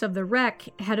coordinates of the wreck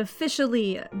had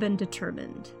officially been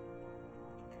determined.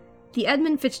 The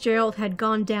Edmund Fitzgerald had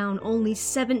gone down only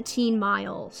 17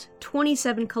 miles,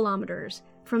 27 kilometers,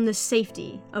 from the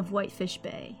safety of Whitefish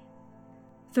Bay.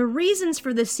 The reasons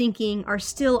for the sinking are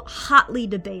still hotly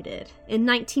debated. In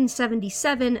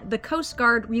 1977, the Coast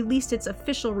Guard released its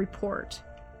official report.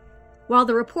 While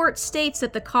the report states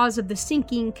that the cause of the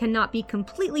sinking cannot be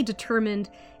completely determined,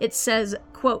 it says,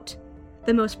 quote,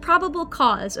 "The most probable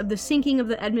cause of the sinking of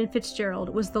the Edmund Fitzgerald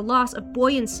was the loss of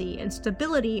buoyancy and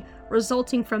stability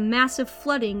resulting from massive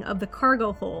flooding of the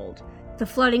cargo hold, The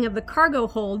flooding of the cargo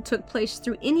hold took place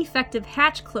through ineffective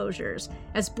hatch closures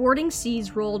as boarding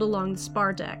seas rolled along the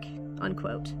spar deck,"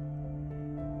 unquote.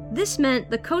 This meant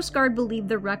the Coast Guard believed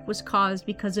the wreck was caused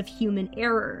because of human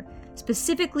error,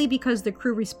 specifically because the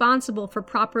crew responsible for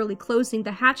properly closing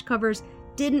the hatch covers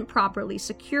didn't properly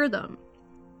secure them.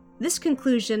 This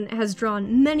conclusion has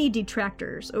drawn many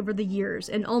detractors over the years,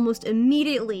 and almost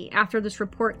immediately after this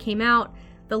report came out,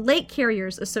 the Lake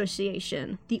Carriers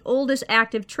Association, the oldest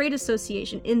active trade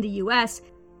association in the US,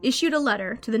 issued a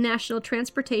letter to the National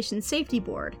Transportation Safety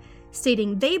Board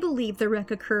stating they believe the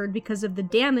wreck occurred because of the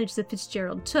damage the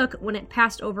Fitzgerald took when it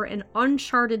passed over an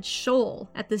uncharted shoal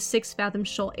at the 6 Fathom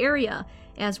Shoal area,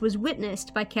 as was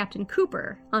witnessed by Captain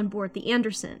Cooper on board the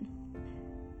Anderson.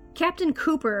 Captain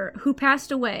Cooper, who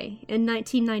passed away in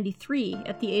 1993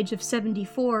 at the age of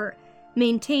 74,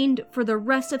 maintained for the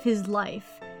rest of his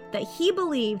life that he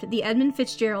believed the Edmund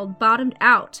Fitzgerald bottomed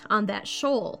out on that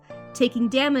shoal, taking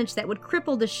damage that would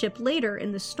cripple the ship later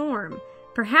in the storm,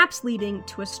 perhaps leading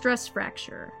to a stress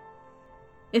fracture.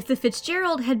 If the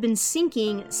Fitzgerald had been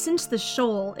sinking since the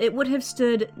shoal, it would have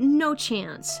stood no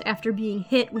chance after being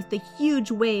hit with the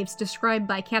huge waves described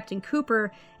by Captain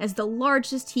Cooper as the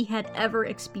largest he had ever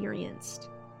experienced.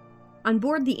 On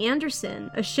board the Anderson,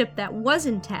 a ship that was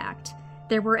intact,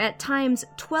 there were at times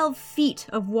 12 feet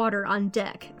of water on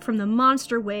deck from the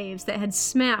monster waves that had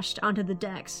smashed onto the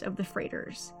decks of the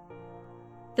freighters.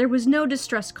 There was no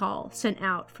distress call sent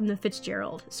out from the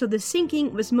Fitzgerald, so the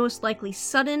sinking was most likely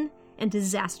sudden and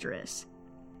disastrous.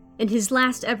 In his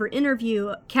last ever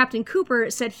interview, Captain Cooper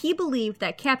said he believed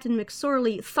that Captain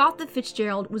McSorley thought the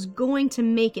Fitzgerald was going to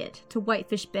make it to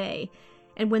Whitefish Bay,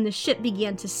 and when the ship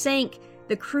began to sink,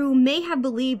 the crew may have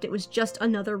believed it was just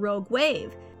another rogue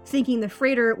wave, thinking the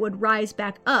freighter would rise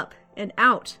back up and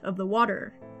out of the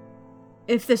water.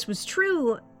 If this was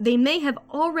true, they may have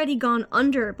already gone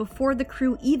under before the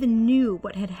crew even knew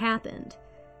what had happened.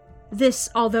 This,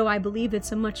 although I believe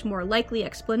it's a much more likely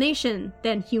explanation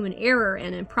than human error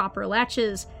and improper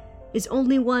latches, is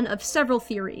only one of several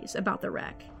theories about the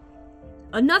wreck.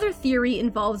 Another theory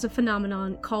involves a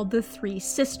phenomenon called the Three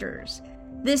Sisters.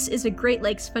 This is a Great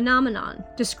Lakes phenomenon,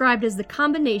 described as the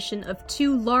combination of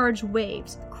two large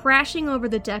waves crashing over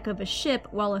the deck of a ship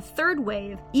while a third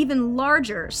wave, even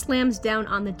larger, slams down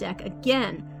on the deck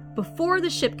again, before the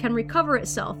ship can recover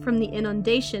itself from the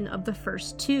inundation of the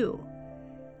first two.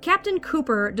 Captain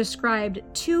Cooper described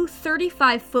two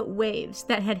 35-foot waves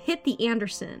that had hit the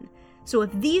Anderson, so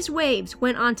if these waves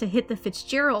went on to hit the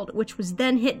Fitzgerald, which was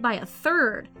then hit by a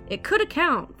third, it could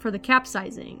account for the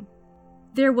capsizing.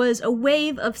 There was a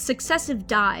wave of successive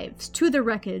dives to the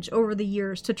wreckage over the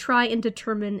years to try and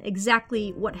determine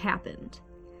exactly what happened.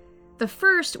 The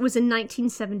first was in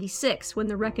 1976, when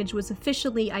the wreckage was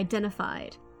officially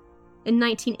identified. In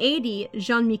 1980,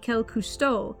 Jean-Michel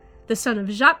Cousteau, the son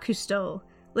of Jacques Cousteau,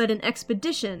 led an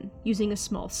expedition using a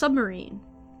small submarine.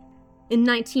 In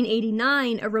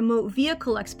 1989, a remote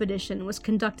vehicle expedition was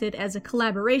conducted as a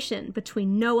collaboration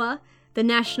between NOAA, the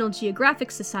National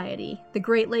Geographic Society, the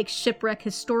Great Lakes Shipwreck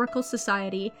Historical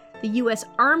Society, the U.S.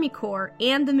 Army Corps,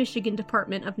 and the Michigan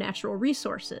Department of Natural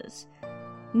Resources.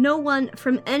 No one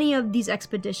from any of these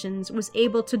expeditions was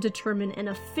able to determine an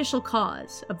official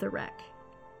cause of the wreck.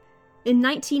 In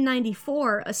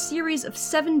 1994, a series of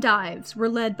 7 dives were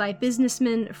led by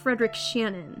businessman Frederick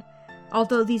Shannon.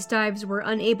 Although these dives were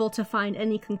unable to find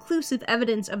any conclusive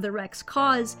evidence of the wreck's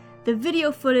cause, the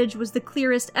video footage was the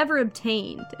clearest ever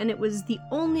obtained, and it was the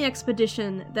only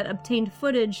expedition that obtained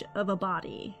footage of a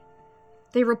body.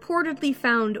 They reportedly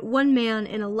found one man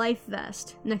in a life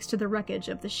vest next to the wreckage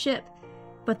of the ship,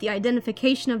 but the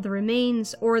identification of the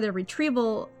remains or their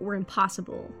retrieval were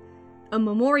impossible. A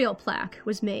memorial plaque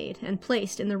was made and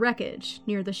placed in the wreckage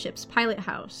near the ship's pilot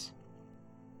house.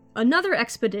 Another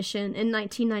expedition in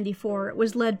 1994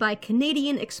 was led by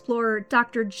Canadian explorer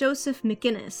Dr. Joseph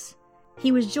McInnes.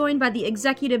 He was joined by the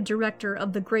executive director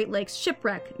of the Great Lakes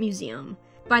Shipwreck Museum.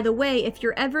 By the way, if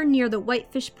you're ever near the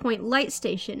Whitefish Point Light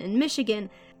Station in Michigan,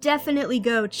 definitely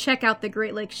go check out the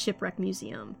Great Lakes Shipwreck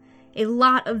Museum. A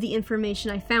lot of the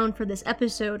information I found for this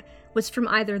episode was from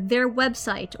either their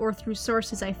website or through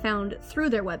sources I found through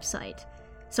their website.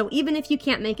 So even if you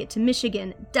can't make it to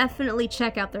Michigan, definitely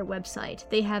check out their website.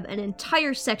 They have an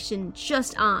entire section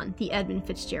just on the Edmund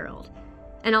Fitzgerald.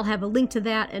 And I'll have a link to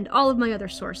that and all of my other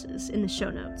sources in the show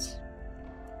notes.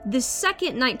 This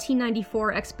second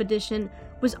 1994 expedition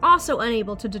was also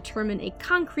unable to determine a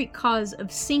concrete cause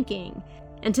of sinking,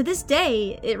 and to this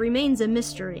day, it remains a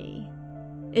mystery.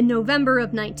 In November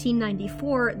of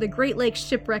 1994, the Great Lakes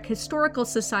Shipwreck Historical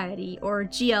Society, or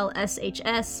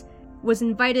GLSHS, was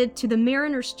invited to the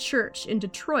Mariners' Church in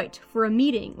Detroit for a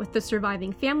meeting with the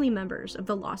surviving family members of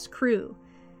the lost crew.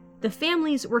 The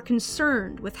families were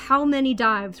concerned with how many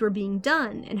dives were being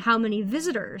done and how many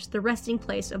visitors the resting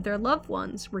place of their loved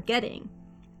ones were getting.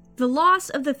 The loss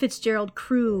of the Fitzgerald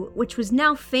crew, which was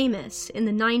now famous in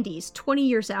the 90s, 20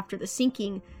 years after the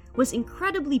sinking, was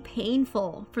incredibly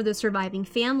painful for the surviving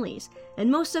families,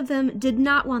 and most of them did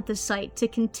not want the site to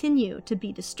continue to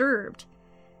be disturbed.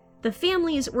 The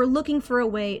families were looking for a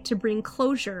way to bring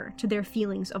closure to their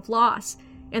feelings of loss,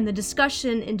 and the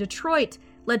discussion in Detroit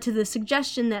led to the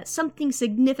suggestion that something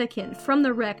significant from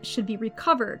the wreck should be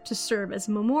recovered to serve as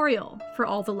a memorial for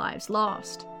all the lives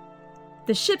lost.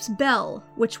 The ship's bell,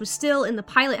 which was still in the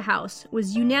pilot house,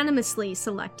 was unanimously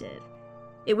selected.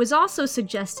 It was also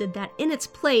suggested that in its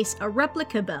place a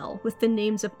replica bell with the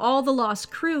names of all the lost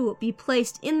crew be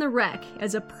placed in the wreck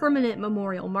as a permanent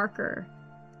memorial marker.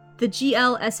 The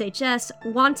GLSHS,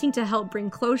 wanting to help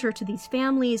bring closure to these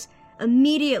families,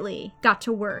 immediately got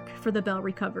to work for the bell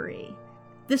recovery.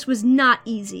 This was not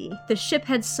easy. The ship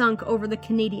had sunk over the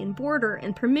Canadian border,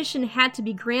 and permission had to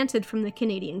be granted from the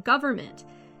Canadian government.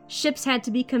 Ships had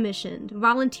to be commissioned,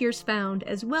 volunteers found,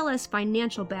 as well as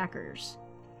financial backers.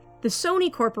 The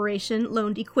Sony Corporation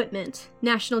loaned equipment.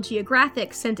 National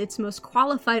Geographic sent its most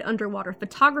qualified underwater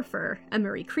photographer,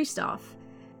 Emery Christophe.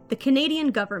 The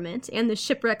Canadian government and the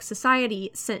Shipwreck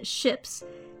Society sent ships.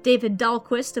 David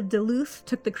Dahlquist of Duluth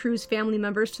took the crew's family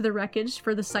members to the wreckage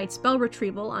for the site's bell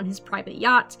retrieval on his private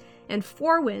yacht, and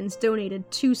Four Winds donated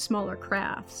 2 smaller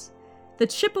crafts. The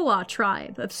Chippewa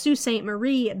tribe of Sault Ste.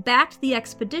 Marie backed the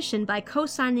expedition by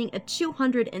co-signing a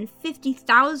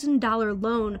 $250,000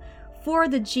 loan for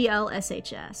the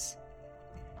GLSHS.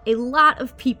 A lot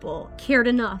of people cared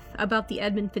enough about the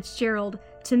Edmund Fitzgerald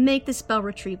to make this bell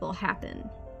retrieval happen.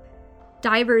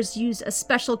 Divers used a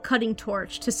special cutting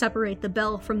torch to separate the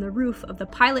bell from the roof of the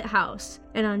pilot house,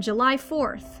 and on July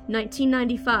 4th,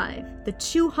 1995, the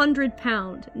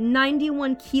 200-pound,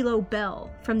 91-kilo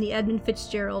bell from the Edmund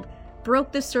Fitzgerald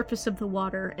broke the surface of the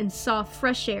water and saw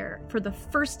fresh air for the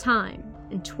first time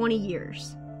in 20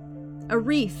 years. A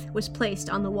wreath was placed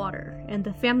on the water, and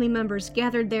the family members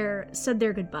gathered there said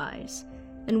their goodbyes,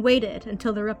 and waited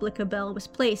until the replica bell was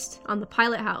placed on the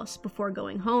pilot house before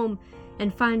going home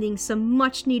and finding some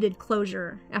much-needed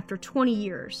closure after 20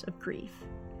 years of grief.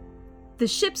 The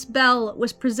ship's bell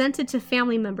was presented to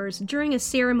family members during a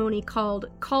ceremony called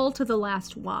Call to the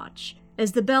Last Watch,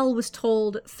 as the bell was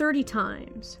tolled 30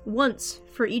 times, once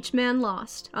for each man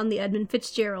lost on the Edmund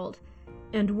Fitzgerald,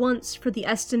 and once for the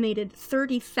estimated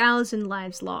 30,000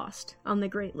 lives lost on the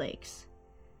Great Lakes.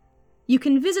 You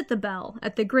can visit the bell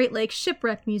at the Great Lakes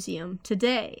Shipwreck Museum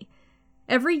today.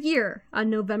 Every year, on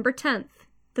November 10th,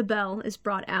 the bell is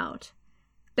brought out.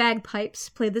 Bagpipes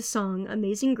play the song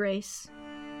Amazing Grace,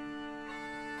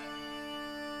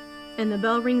 and the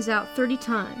bell rings out 30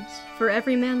 times for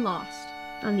every man lost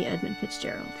on the Edmund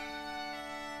Fitzgerald.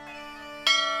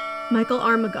 Michael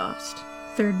Armagost,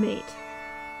 3rd mate.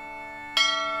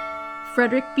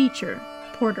 Frederick Beecher,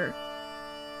 porter.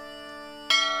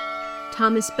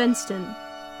 Thomas Benston,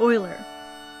 oiler.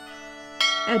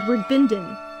 Edward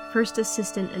Binden, 1st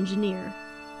assistant engineer.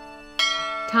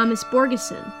 Thomas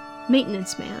Borgeson,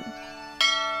 maintenance man.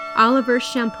 Oliver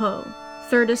Champeau,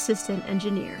 3rd assistant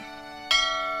engineer.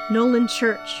 Nolan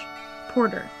Church,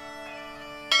 porter.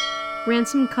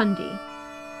 Ransom Cundy,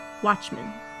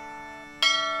 watchman.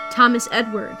 Thomas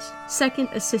Edwards,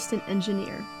 2nd assistant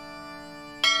engineer.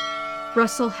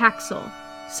 Russell Haxel,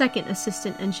 2nd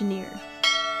assistant engineer.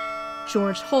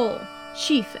 George Hull,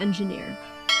 chief engineer.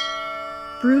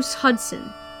 Bruce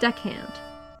Hudson, deckhand.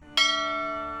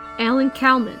 Alan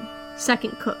Kalman,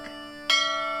 2nd cook.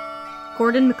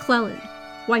 Gordon McClellan,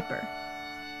 wiper.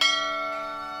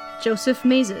 Joseph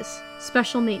Mazes,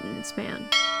 special maintenance man.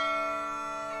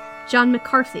 John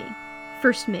McCarthy,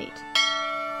 1st mate.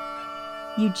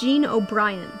 Eugene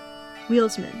O'Brien,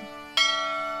 wheelsman.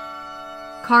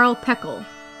 Carl Peckel,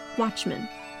 watchman.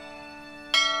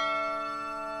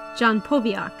 John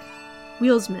Poviak,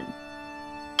 wheelsman.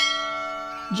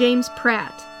 James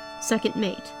Pratt, 2nd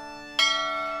mate.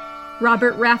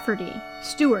 Robert Rafferty,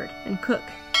 steward and cook.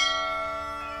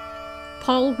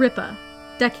 Paul Ripa,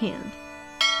 deckhand.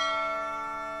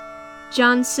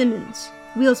 John Simmons,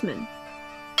 wheelsman.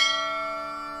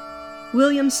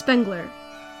 William Spengler,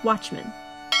 watchman.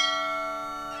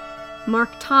 Mark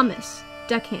Thomas,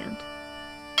 deckhand.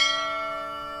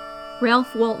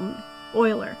 Ralph Walton,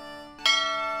 oiler.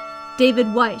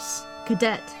 David Weiss,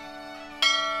 cadet.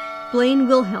 Blaine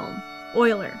Wilhelm,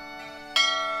 oiler.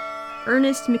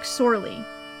 Ernest McSorley,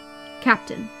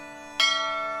 captain.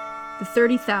 The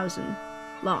 30,000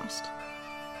 lost.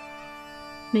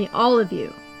 May all of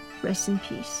you rest in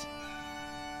peace.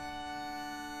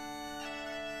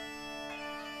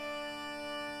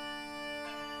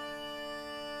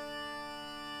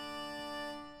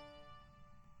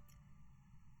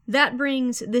 That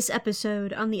brings this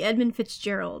episode on the Edmund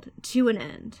Fitzgerald to an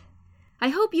end. I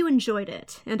hope you enjoyed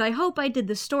it, and I hope I did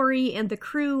the story and the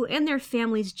crew and their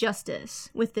families justice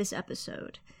with this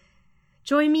episode.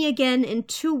 Join me again in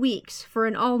 2 weeks for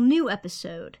an all-new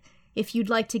episode. If you'd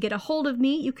like to get a hold of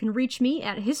me, you can reach me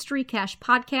at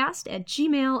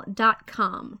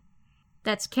historycashpodcast@gmail.com.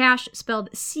 That's cash spelled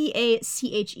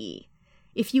C-A-C-H-E.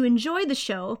 If you enjoy the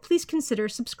show, please consider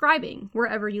subscribing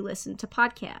wherever you listen to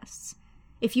podcasts.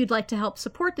 If you'd like to help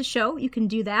support the show, you can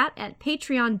do that at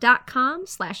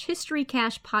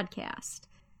patreon.com/historycashpodcast.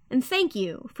 And thank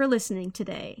you for listening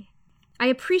today. I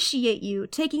appreciate you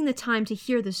taking the time to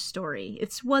hear this story.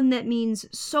 It's one that means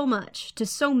so much to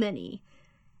so many.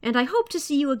 And I hope to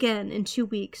see you again in 2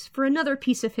 weeks for another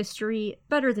piece of history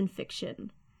better than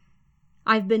fiction.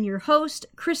 I've been your host,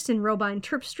 Kristen Robine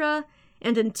Terpstra,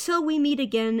 and until we meet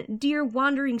again, dear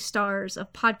wandering stars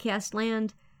of podcast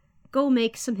land, go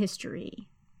make some history.